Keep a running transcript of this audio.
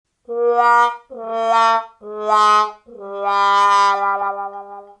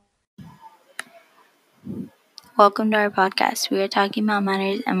Welcome to our podcast. We are talking about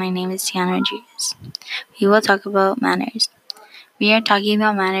manners, and my name is Tiana Rodriguez. We will talk about manners. We are talking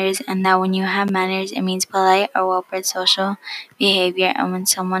about manners, and that when you have manners, it means polite or well-bred social behavior, and when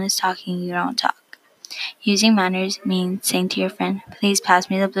someone is talking, you don't talk. Using manners means saying to your friend, "Please pass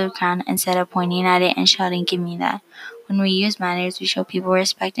me the blue crown," instead of pointing at it and shouting, "Give me that." When we use manners, we show people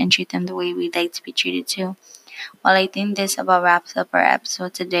respect and treat them the way we'd like to be treated too. Well, I think this about wraps up our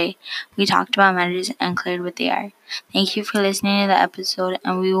episode today. We talked about manners and cleared what they are. Thank you for listening to the episode,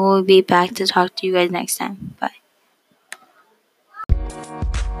 and we will be back to talk to you guys next time. Bye.